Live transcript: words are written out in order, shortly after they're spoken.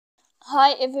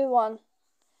Hi everyone,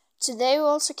 today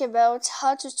we'll talk about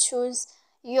how to choose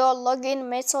your login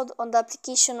method on the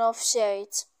application of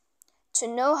Shareit. To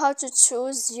know how to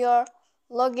choose your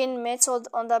login method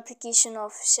on the application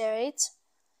of Shareit,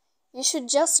 you should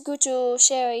just go to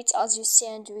Shareit as you see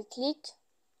and we click.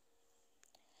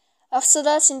 After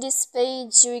that, in this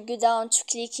page, you will go down to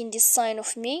click in this sign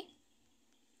of me.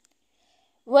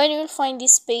 When you will find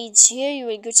this page here, you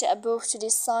will go to above to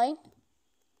this sign.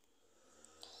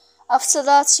 After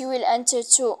that, you will enter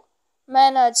to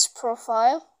manage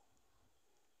profile.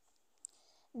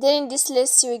 Then in this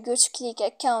list, you will go to click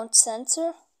account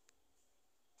center.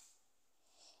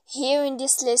 Here in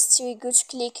this list, you will go to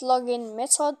click login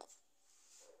method.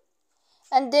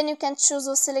 And then you can choose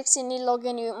or select any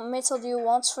login method you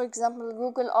want, for example,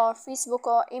 Google or Facebook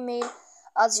or email,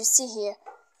 as you see here.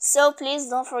 So please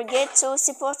don't forget to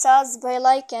support us by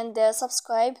like and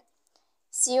subscribe.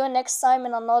 See you next time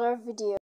in another video.